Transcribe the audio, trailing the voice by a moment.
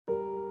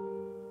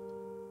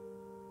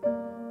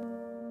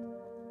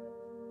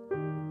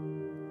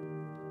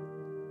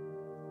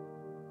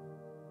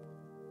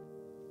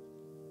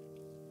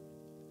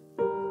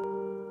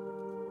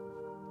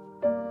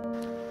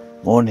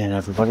Morning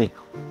everybody,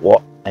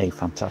 what a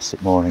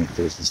fantastic morning it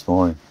is this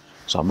morning.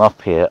 So I'm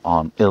up here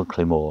on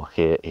Ilkley Moor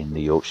here in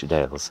the Yorkshire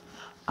Dales,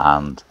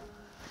 and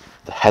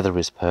the heather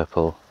is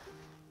purple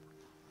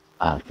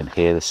and I can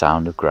hear the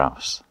sound of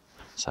grouse.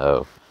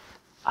 So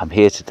I'm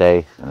here today,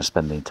 I'm going to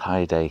spend the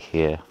entire day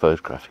here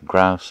photographing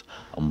grouse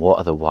and what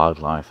other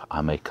wildlife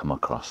I may come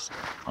across.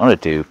 I'm going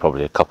to do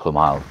probably a couple of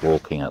miles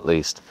walking at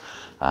least,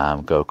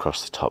 go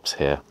across the tops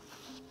here.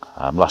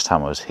 Last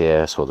time I was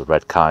here I saw the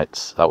red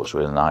kites, that was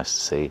really nice to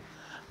see.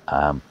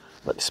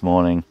 But this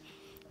morning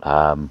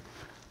the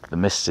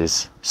mist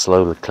is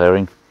slowly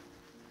clearing,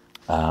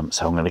 so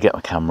I'm going to get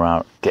my camera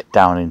out, get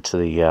down into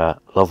the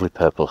lovely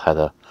purple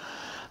heather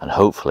and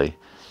hopefully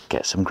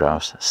get some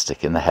grouse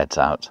sticking their heads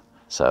out.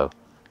 So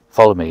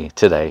follow me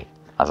today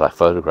as I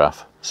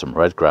photograph some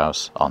red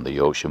grouse on the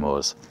Yorkshire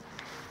moors.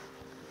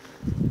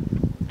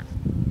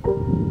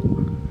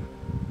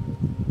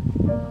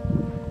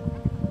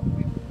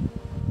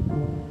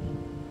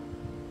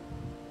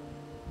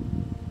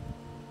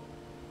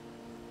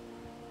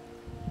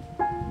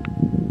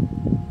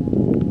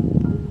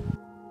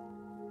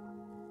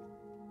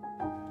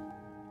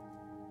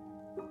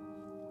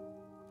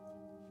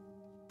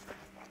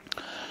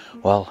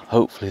 Well,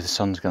 hopefully the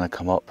sun's going to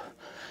come up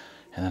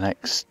in the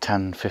next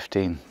 10,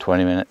 15,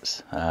 20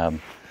 minutes.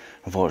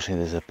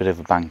 Unfortunately there's a bit of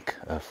a bank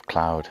of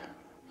cloud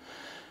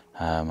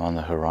on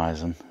the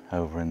horizon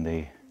over in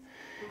the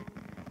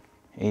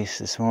east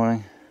this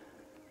morning.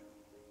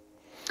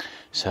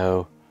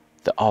 So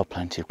there are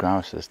plenty of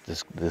grouse,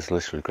 there's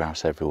literally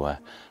grouse everywhere.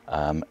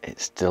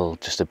 It's still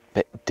just a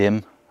bit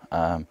dim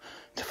to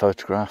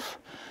photograph,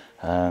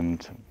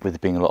 and with there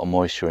being a lot of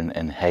moisture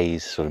and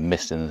haze, sort of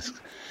mist in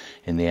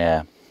the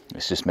air,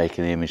 it's just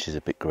making the images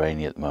a bit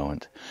grainy at the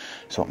moment.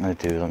 So what I'm going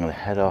to do is I'm going to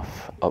head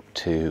off up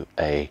to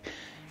a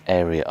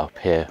area up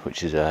here,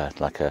 which is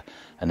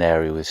an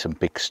area with some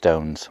big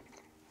stones,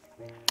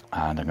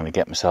 and I'm going to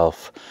get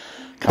myself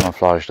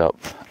camouflaged up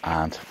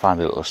and find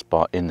a little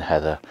spot in the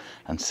heather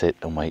and sit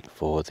and wait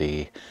for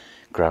the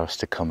grouse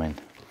to come in.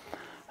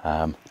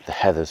 The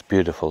heather's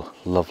beautiful,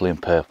 lovely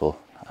and purple,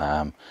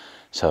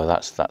 so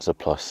that's a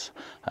plus.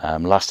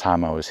 Last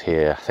time I was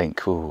here, I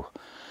think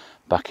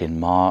back in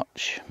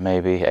March,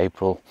 maybe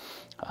April,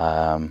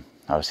 I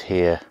was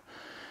here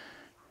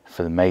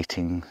for the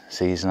mating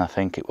season, I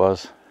think it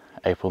was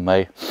April,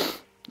 May,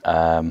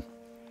 and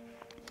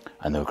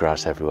there were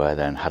grouse everywhere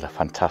then. Had a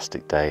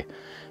fantastic day,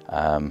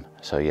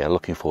 so yeah,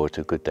 looking forward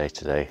to a good day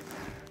today.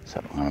 So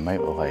I'm going to make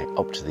my way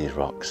up to these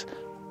rocks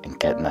and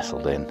get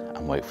nestled in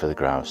and wait for the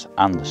grouse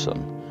and the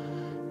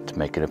sun to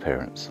make an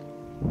appearance.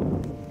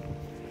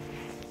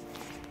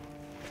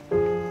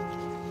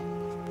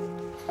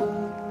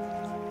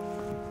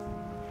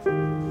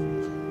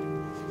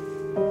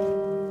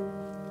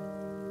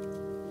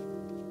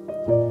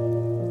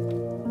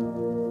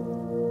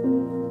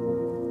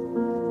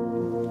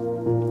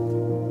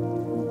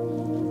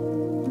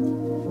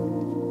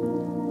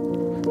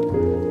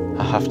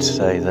 I have to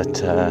say that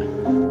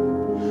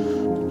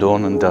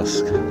dawn and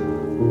dusk are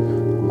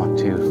my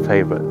two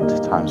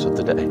favourite times of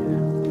the day.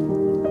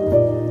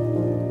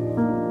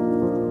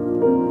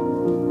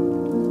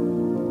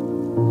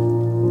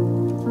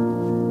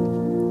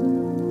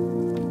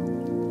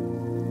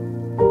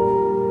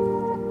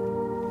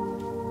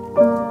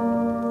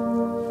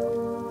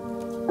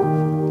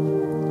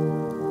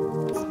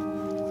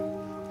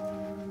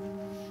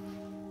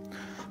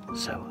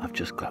 So I've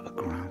just got a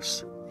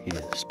grouse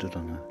here stood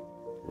on a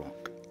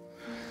rock.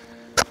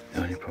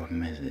 The only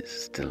problem is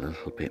it's still a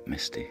little bit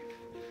misty.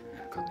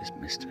 I've got this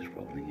mist is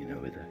rolling in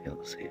over the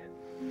hills here,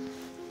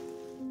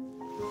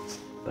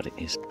 but it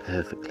is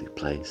perfectly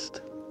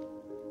placed,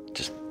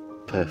 just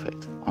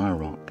perfect, on a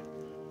rock,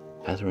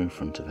 heather in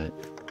front of it,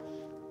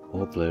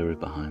 all blurry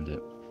behind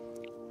it.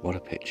 What a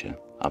picture.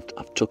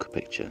 I've took a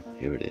picture,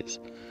 here it is,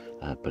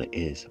 but it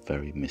is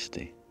very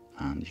misty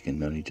and you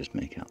can only just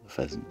make out the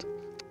pheasant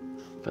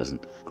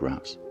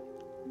grouse.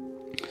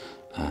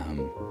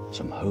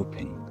 So I'm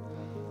hoping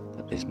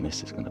that this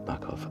mist is going to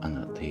back off and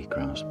that the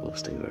grouse will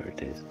stay where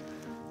it is.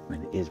 I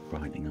mean, it is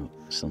brightening up,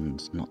 the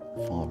sun's not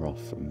far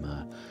off from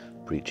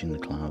breaching the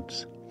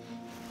clouds,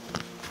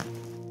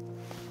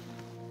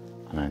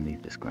 and I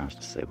need this grouse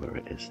to stay where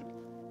it is.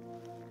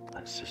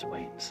 Let's just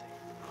wait and see.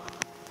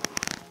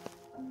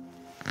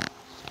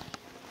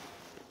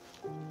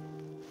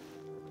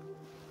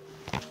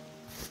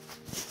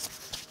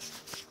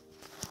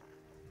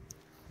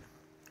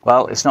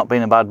 Well, it's not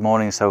been a bad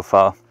morning so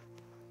far.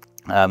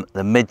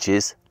 The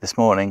midges this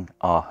morning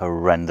are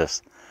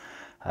horrendous.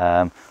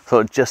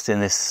 Sort of just in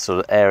this sort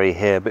of area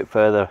here, a bit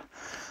further,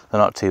 they're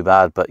not too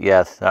bad, but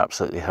yeah, they're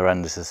absolutely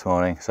horrendous this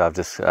morning. So I've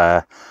just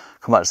come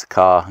back to the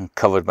car and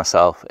covered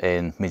myself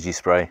in midge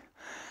spray.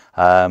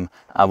 I've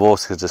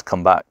also just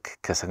come back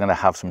because I'm going to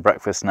have some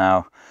breakfast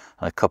now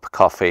and a cup of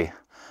coffee,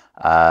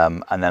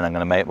 and then I'm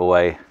going to make my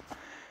way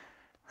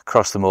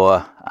across the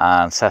moor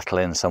and settle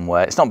in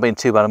somewhere. It's not been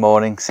too bad a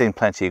morning, seen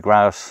plenty of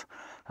grouse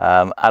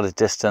at a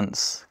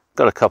distance,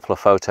 got a couple of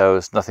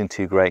photos, nothing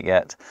too great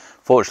yet.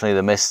 Fortunately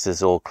the mist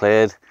is all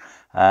cleared,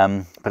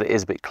 but it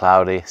is a bit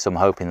cloudy, so I'm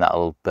hoping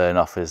that'll burn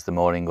off as the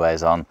morning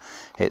wears on.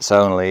 It's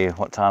only,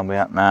 what time are we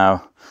at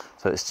now?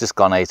 So it's just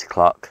gone 8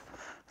 o'clock,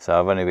 so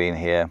I've only been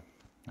here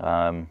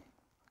a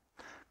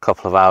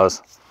couple of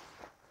hours,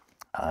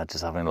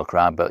 just having a look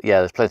around. But yeah,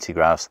 there's plenty of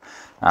grouse,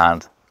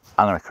 and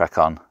I'm going to crack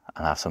on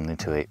and have something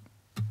to eat.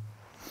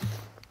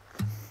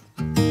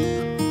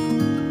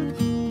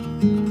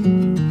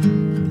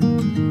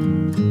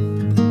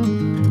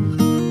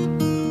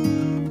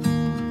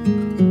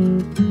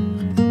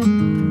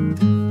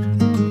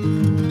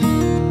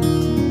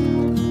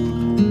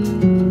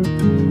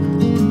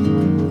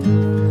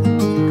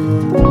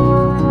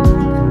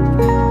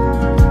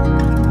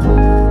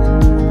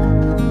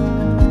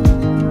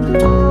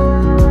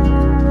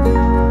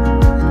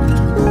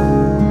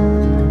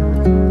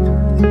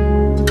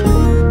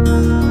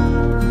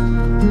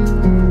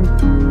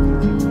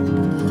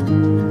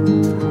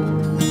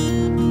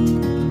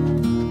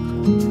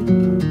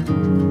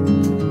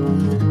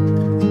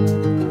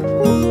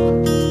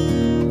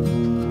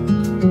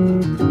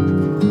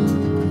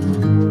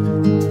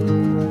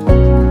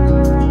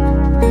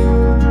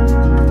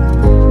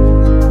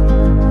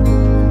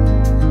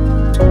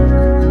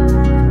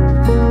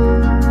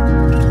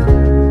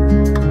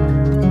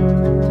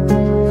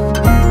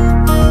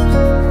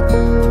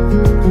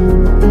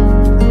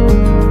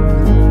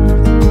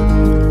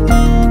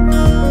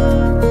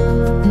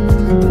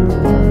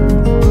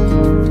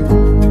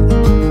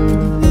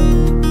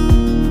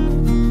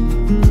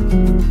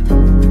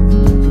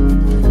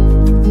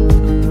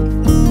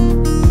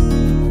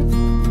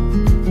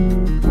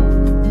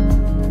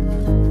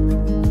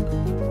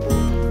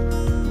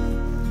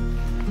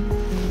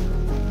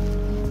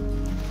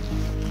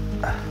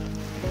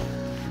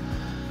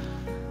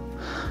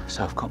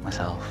 So I've got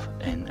myself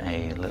in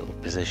a little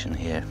position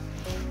here,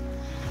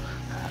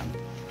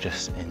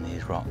 just in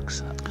these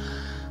rocks,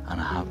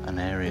 and I have an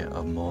area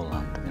of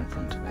moorland in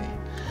front of me,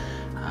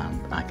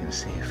 and I can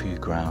see a few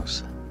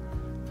grouse,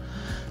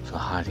 so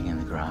hiding in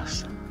the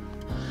grass.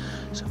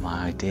 So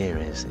my idea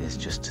is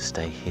just to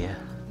stay here,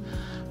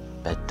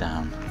 bed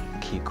down,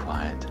 keep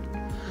quiet,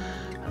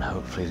 and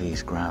hopefully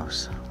these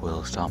grouse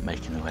will start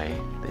making their way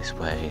this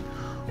way,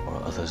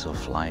 or others will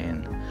fly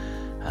in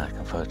and I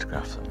can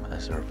photograph them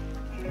as they're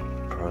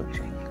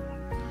approaching.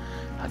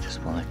 I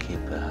just want to keep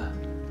a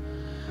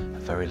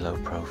very low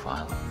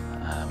profile,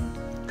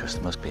 because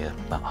there must be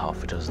about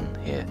half a dozen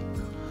here,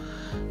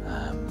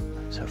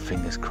 so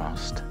fingers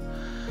crossed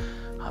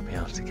I'll be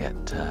able to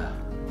get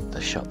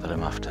the shot that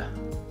I'm after.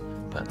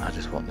 But I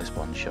just want this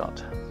one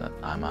shot that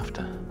I'm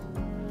after,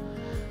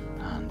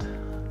 and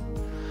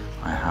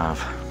I have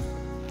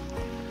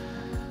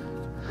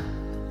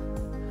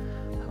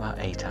about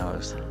 8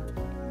 hours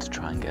to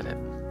try and get it.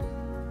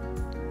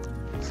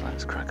 So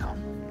let's crack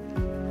on.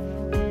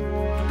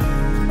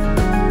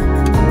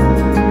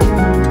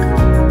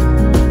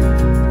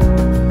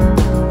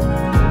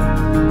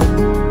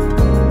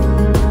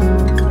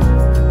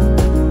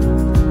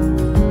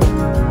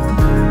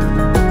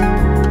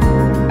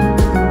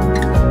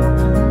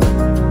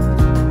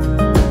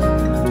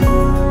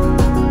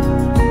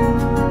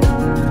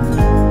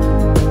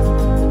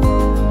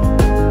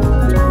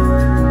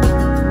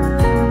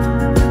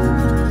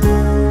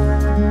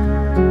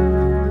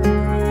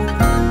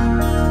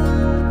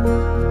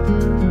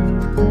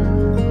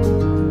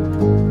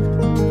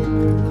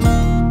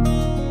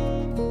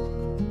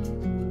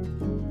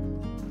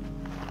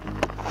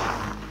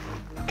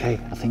 Okay,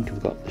 I think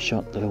I've got the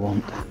shot that I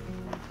want.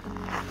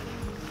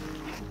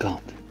 I've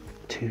got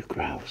 2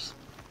 grouse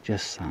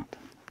just sat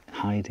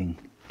hiding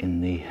in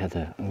the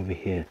heather over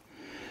here.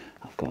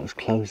 I've got as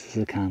close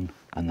as I can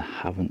and they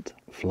haven't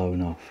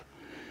flown off.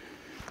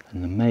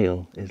 And the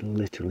male is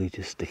literally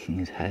just sticking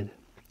his head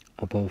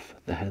above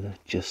the heather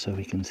just so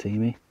he can see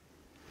me.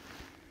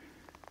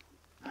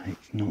 And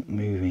it's not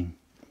moving.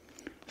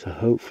 So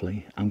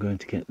hopefully I'm going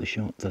to get the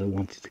shot that I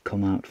wanted to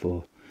come out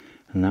for,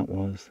 and that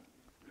was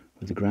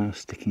with the grouse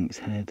sticking its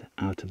head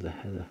out of the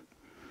heather.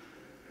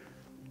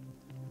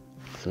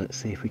 So let's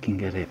see if we can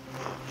get it.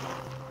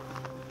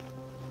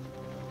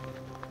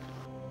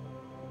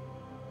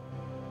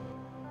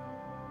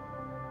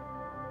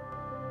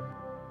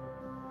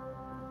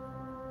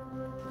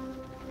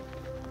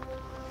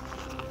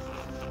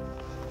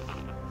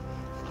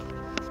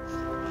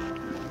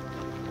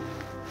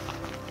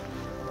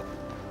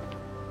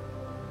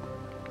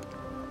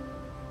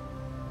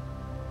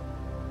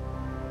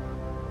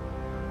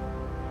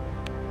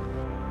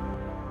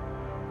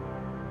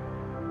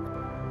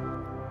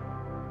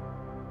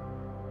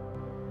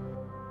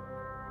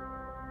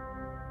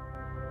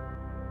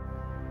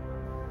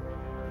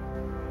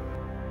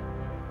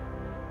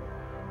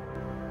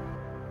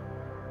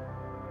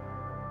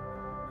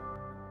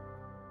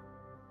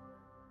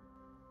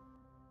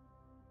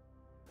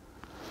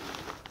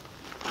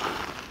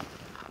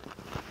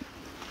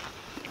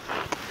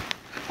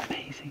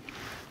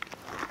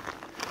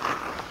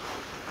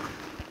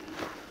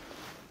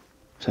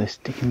 So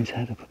sticking his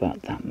head up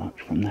about that much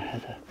from the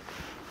heather.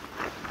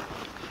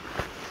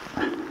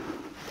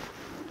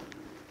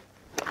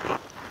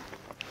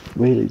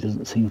 really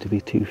doesn't seem to be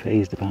too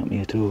phased about me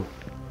at all.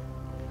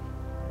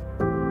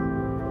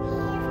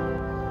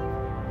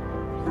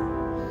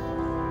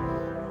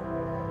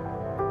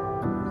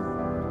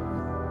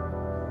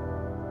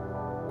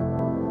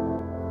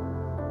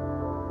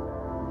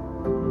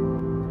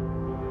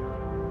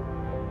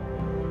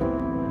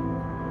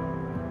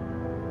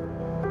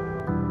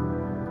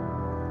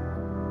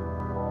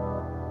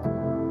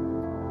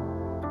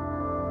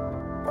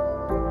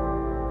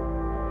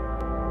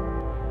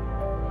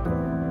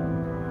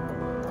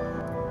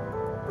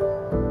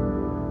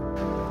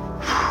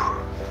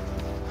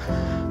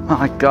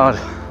 My God,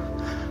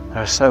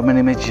 there are so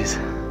many midges.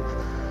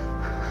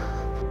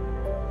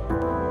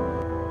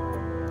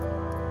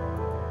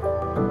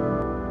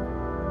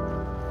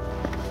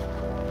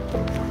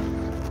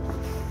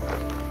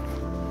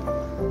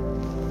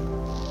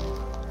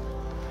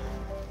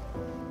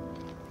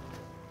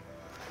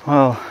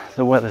 Well,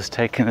 the weather's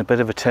taken a bit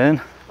of a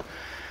turn.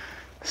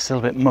 It's still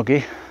a bit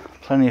muggy,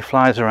 plenty of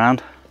flies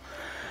around.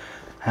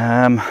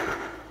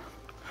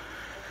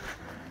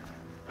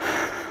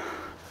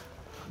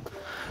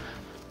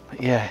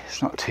 Yeah,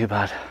 it's not too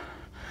bad.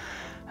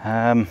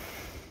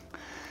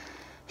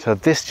 So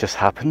this just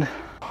happened.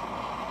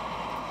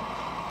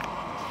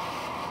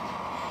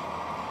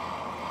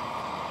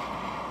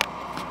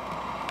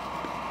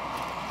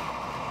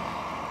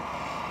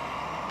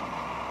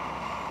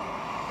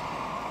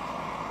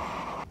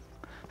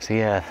 So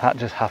yeah, that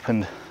just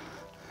happened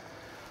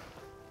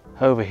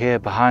over here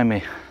behind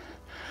me.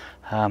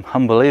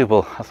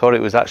 Unbelievable. I thought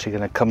it was actually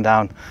going to come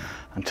down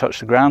and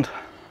touch the ground,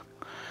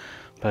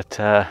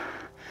 but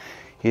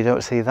you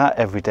don't see that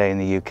every day in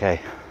the UK.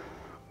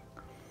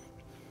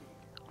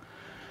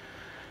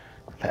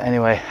 But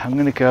anyway, I'm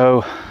going to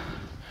go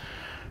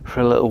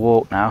for a little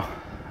walk now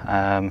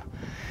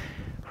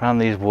around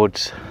these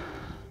woods,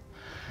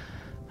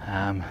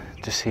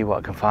 to see what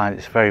I can find.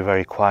 It's very,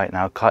 very quiet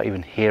now. Can't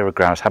even hear a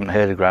grouse. Haven't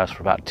heard a grouse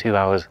for about 2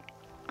 hours.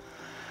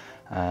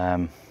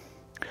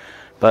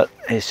 But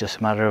it's just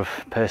a matter of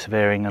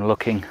persevering and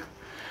looking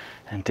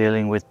and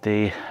dealing with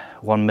the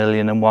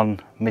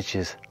 1,000,001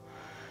 midges.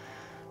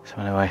 So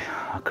anyway,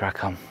 I'll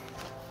crack on.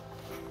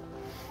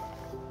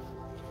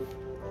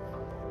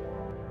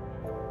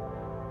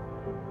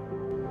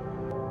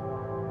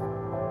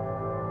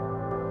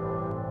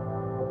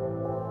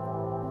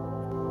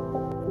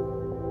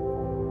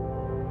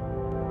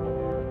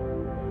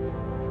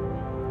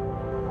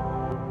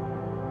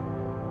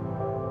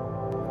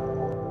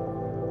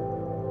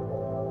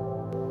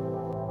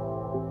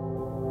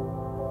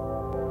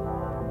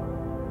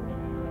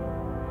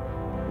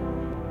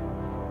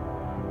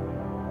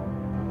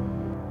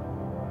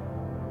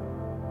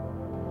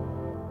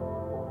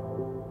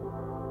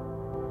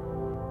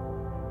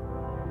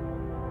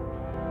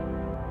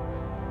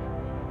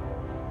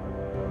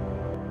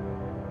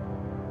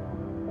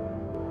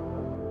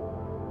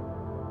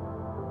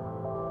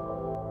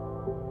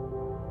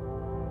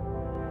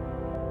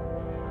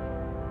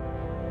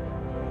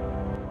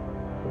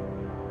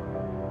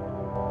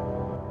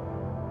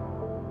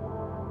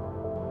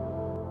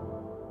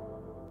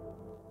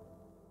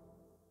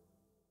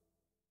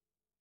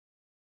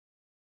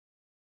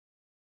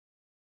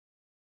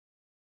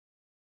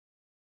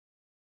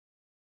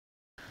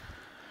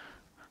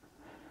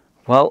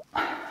 Well,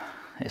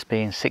 it's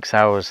been 6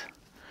 hours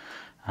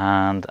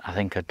and I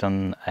think I've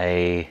done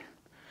a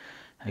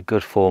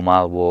good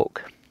 4-mile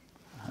walk,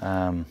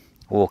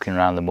 walking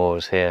around the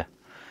moors here,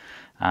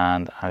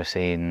 and I've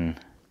seen,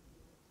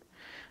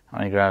 how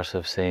many grouse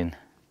I've seen?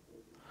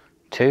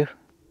 Two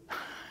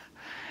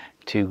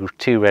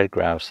red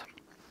grouse.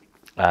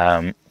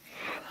 So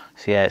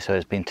yeah, so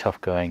it's been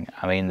tough going.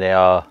 I mean, they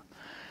are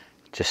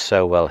just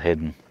so well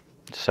hidden,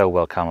 so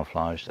well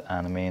camouflaged,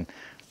 and I mean,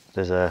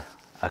 there's a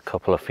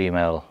couple of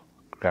female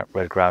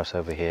red grouse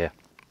over here,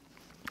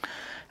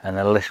 and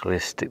they literally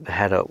stick the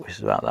head up, which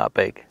is about that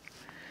big,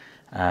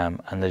 and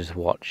they just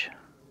watch,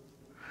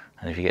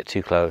 and if you get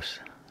too close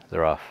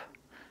they're off.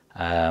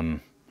 So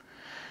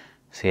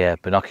yeah,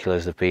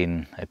 binoculars have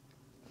been a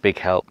big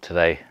help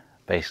today,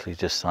 basically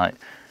just like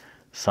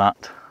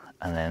sat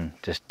and then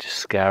just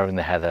scouring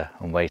the heather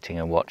and waiting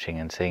and watching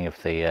and seeing if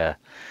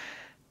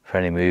for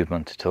any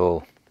movement at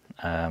all.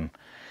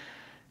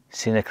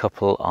 Seen a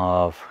couple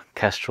of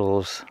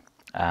kestrels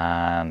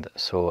and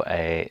saw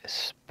a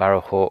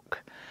sparrowhawk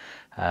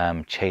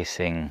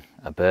chasing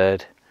a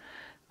bird.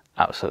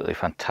 Absolutely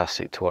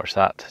fantastic to watch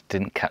that.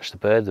 Didn't catch the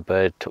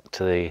bird took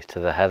to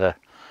the heather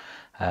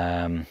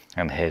and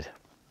hid.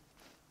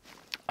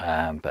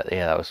 But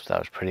yeah, that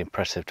was pretty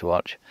impressive to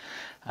watch.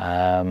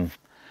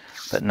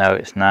 But no,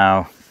 it's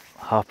now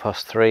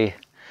 3:30.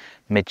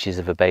 Midges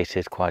have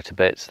abated quite a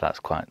bit, so that's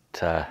quite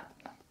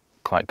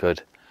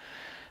good.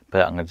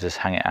 But I'm going to just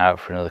hang it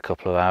out for another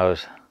couple of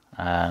hours,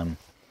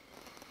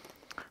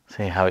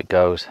 see how it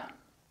goes,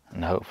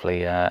 and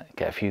hopefully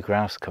get a few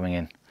grouse coming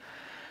in.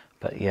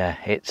 But yeah,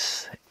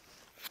 it's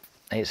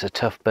a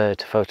tough bird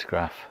to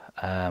photograph,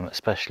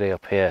 especially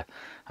up here.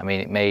 I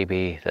mean, it may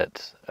be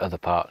that other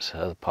parts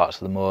of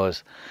the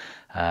moors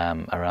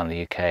around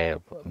the UK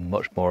are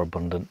much more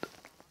abundant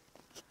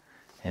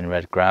in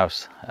red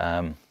grouse,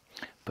 but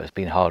it's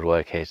been hard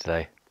work here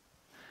today,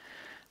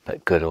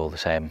 but good all the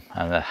same.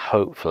 And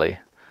hopefully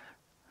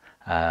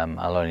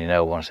I'll only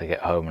know once I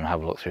get home and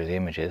have a look through the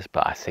images,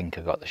 but I think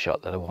I got the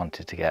shot that I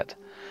wanted to get,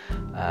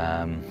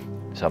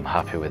 so I'm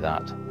happy with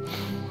that.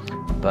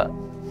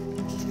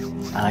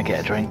 And I get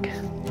a drink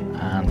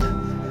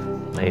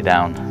and lay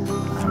down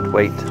and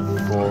wait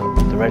for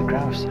the red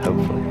grouse,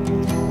 hopefully.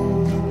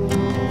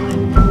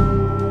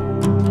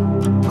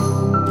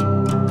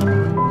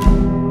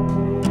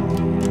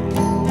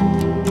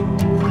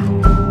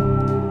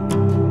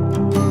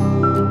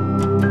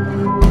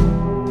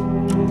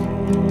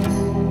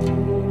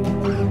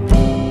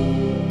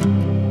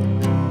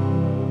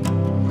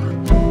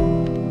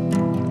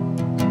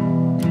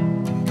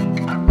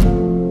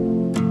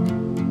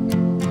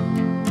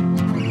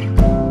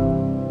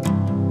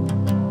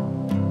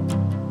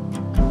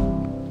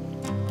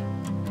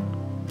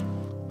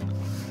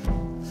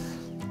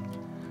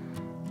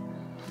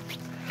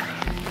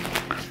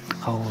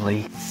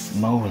 Holy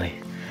moly,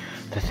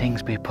 the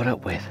things we put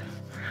up with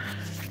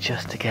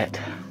just to get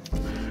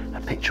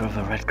a picture of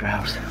a red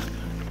grouse.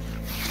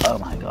 Oh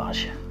my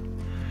gosh.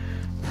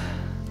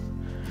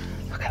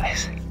 Look at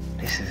this.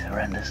 This is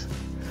horrendous.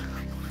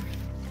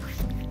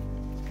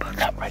 But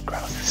that red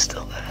grouse is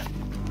still there.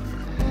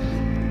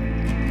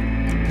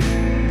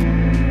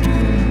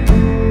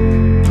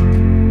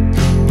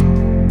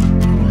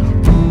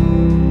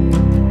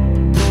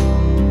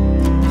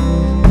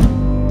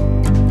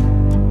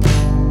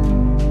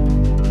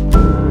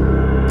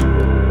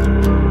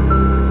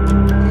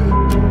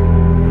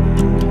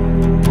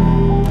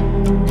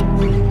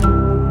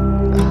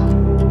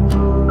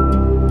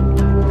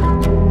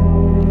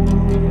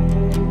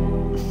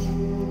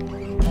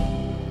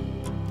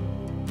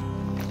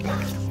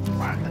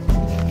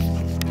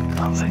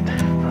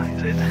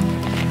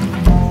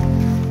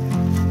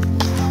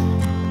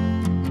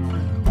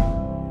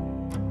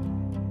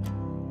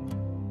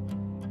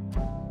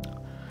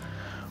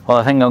 Well,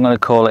 I think I'm going to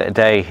call it a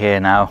day here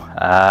now.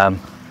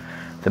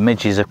 The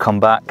midges have come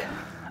back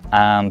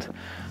and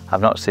I've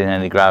not seen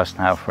any grouse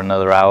now for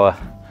another hour,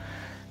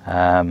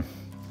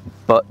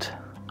 but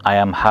I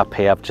am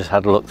happy. I've just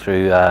had a look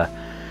through the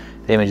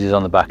images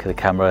on the back of the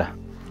camera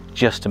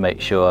just to make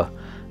sure,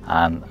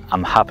 and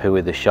I'm happy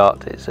with the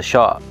shot. It's a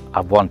shot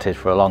I've wanted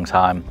for a long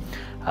time,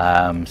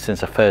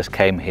 since I first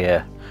came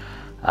here.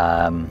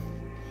 I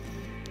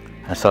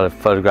started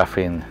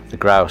photographing the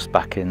grouse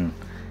back in,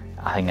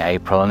 I think,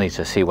 April. I need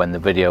to see when the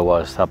video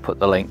was, so I'll put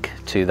the link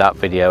to that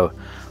video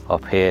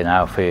up here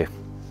now for you.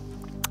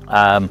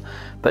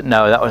 But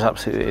no, that was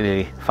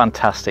absolutely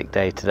fantastic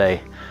day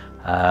today.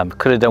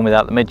 Could have done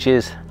without the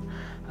midges,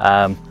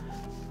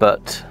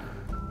 but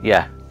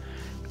yeah,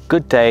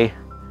 good day.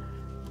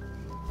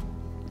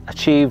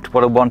 Achieved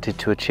what I wanted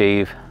to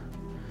achieve,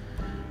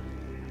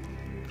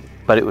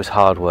 but it was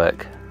hard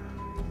work.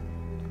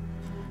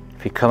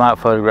 If you come out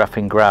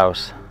photographing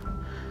grouse,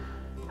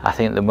 I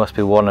think there must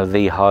be one of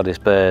the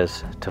hardest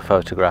birds to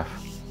photograph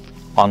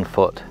on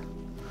foot,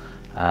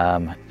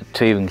 to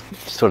even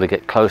sort of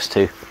get close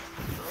to.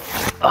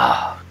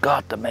 Oh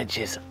God, the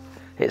midges,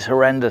 it's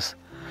horrendous.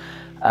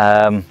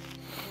 But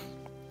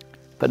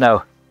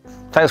no,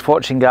 thanks for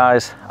watching,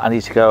 guys. I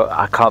need to go,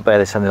 I can't bear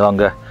this any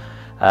longer.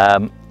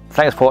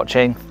 Thanks for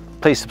watching,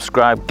 please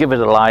subscribe, give it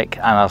a like,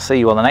 and I'll see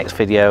you on the next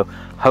video,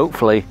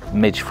 hopefully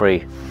midge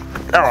free.